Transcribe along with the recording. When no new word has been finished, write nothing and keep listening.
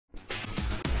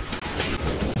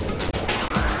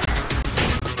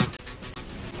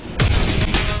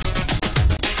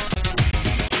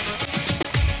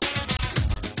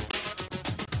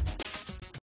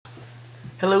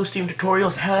Hello,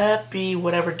 StephenTutorials. Happy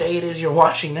whatever day it is you're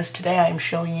watching this. Today I'm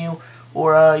showing you,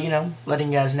 or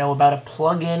letting you guys know about a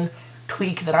plugin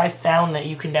tweak that I found that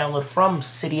you can download from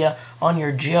Cydia on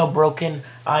your jailbroken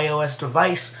iOS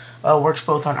device. Works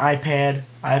both on iPad,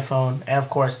 iPhone, and of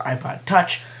course iPod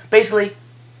Touch. Basically,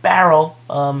 Barrel,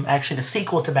 actually the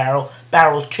sequel to Barrel,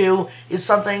 Barrel 2, is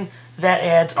something that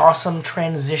adds awesome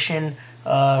transition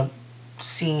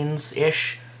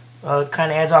scenes-ish.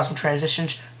 Kind of adds awesome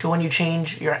transitions to when you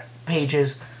change your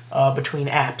pages between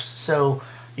apps. So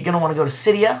you're going to want to go to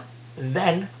Cydia,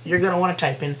 then you're going to want to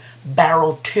type in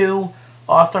Barrel 2,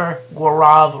 author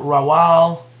Gaurav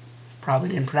Rawal, probably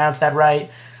didn't pronounce that right,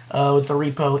 with the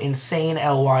repo Insane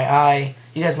LYI.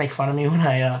 You guys make fun of me when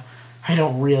I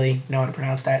don't really know how to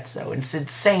pronounce that, so it's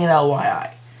Insane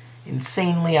LYI.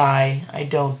 Insanely I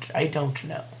don't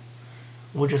know.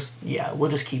 We'll just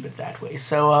keep it that way.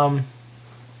 So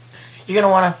you're going to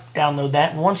want to download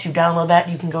that. And once you download that,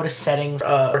 you can go to settings,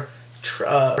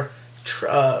 jailbroken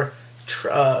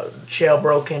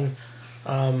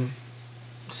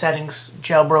settings,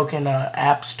 jailbroken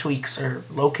apps, tweaks are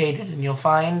located, and you'll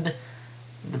find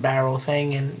the Barrel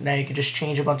thing, and now you can just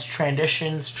change a bunch of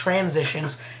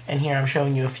transitions, and here I'm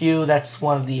showing you a few. That's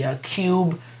one of the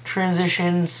cube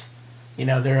transitions. You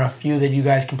know, there are a few that you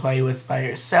guys can play with by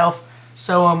yourself.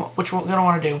 So what you're going to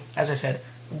want to do, as I said,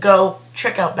 go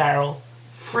check out Barrel,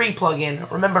 free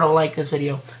plugin. Remember to like this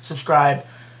video, subscribe,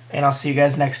 and I'll see you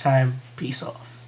guys next time. Peace off.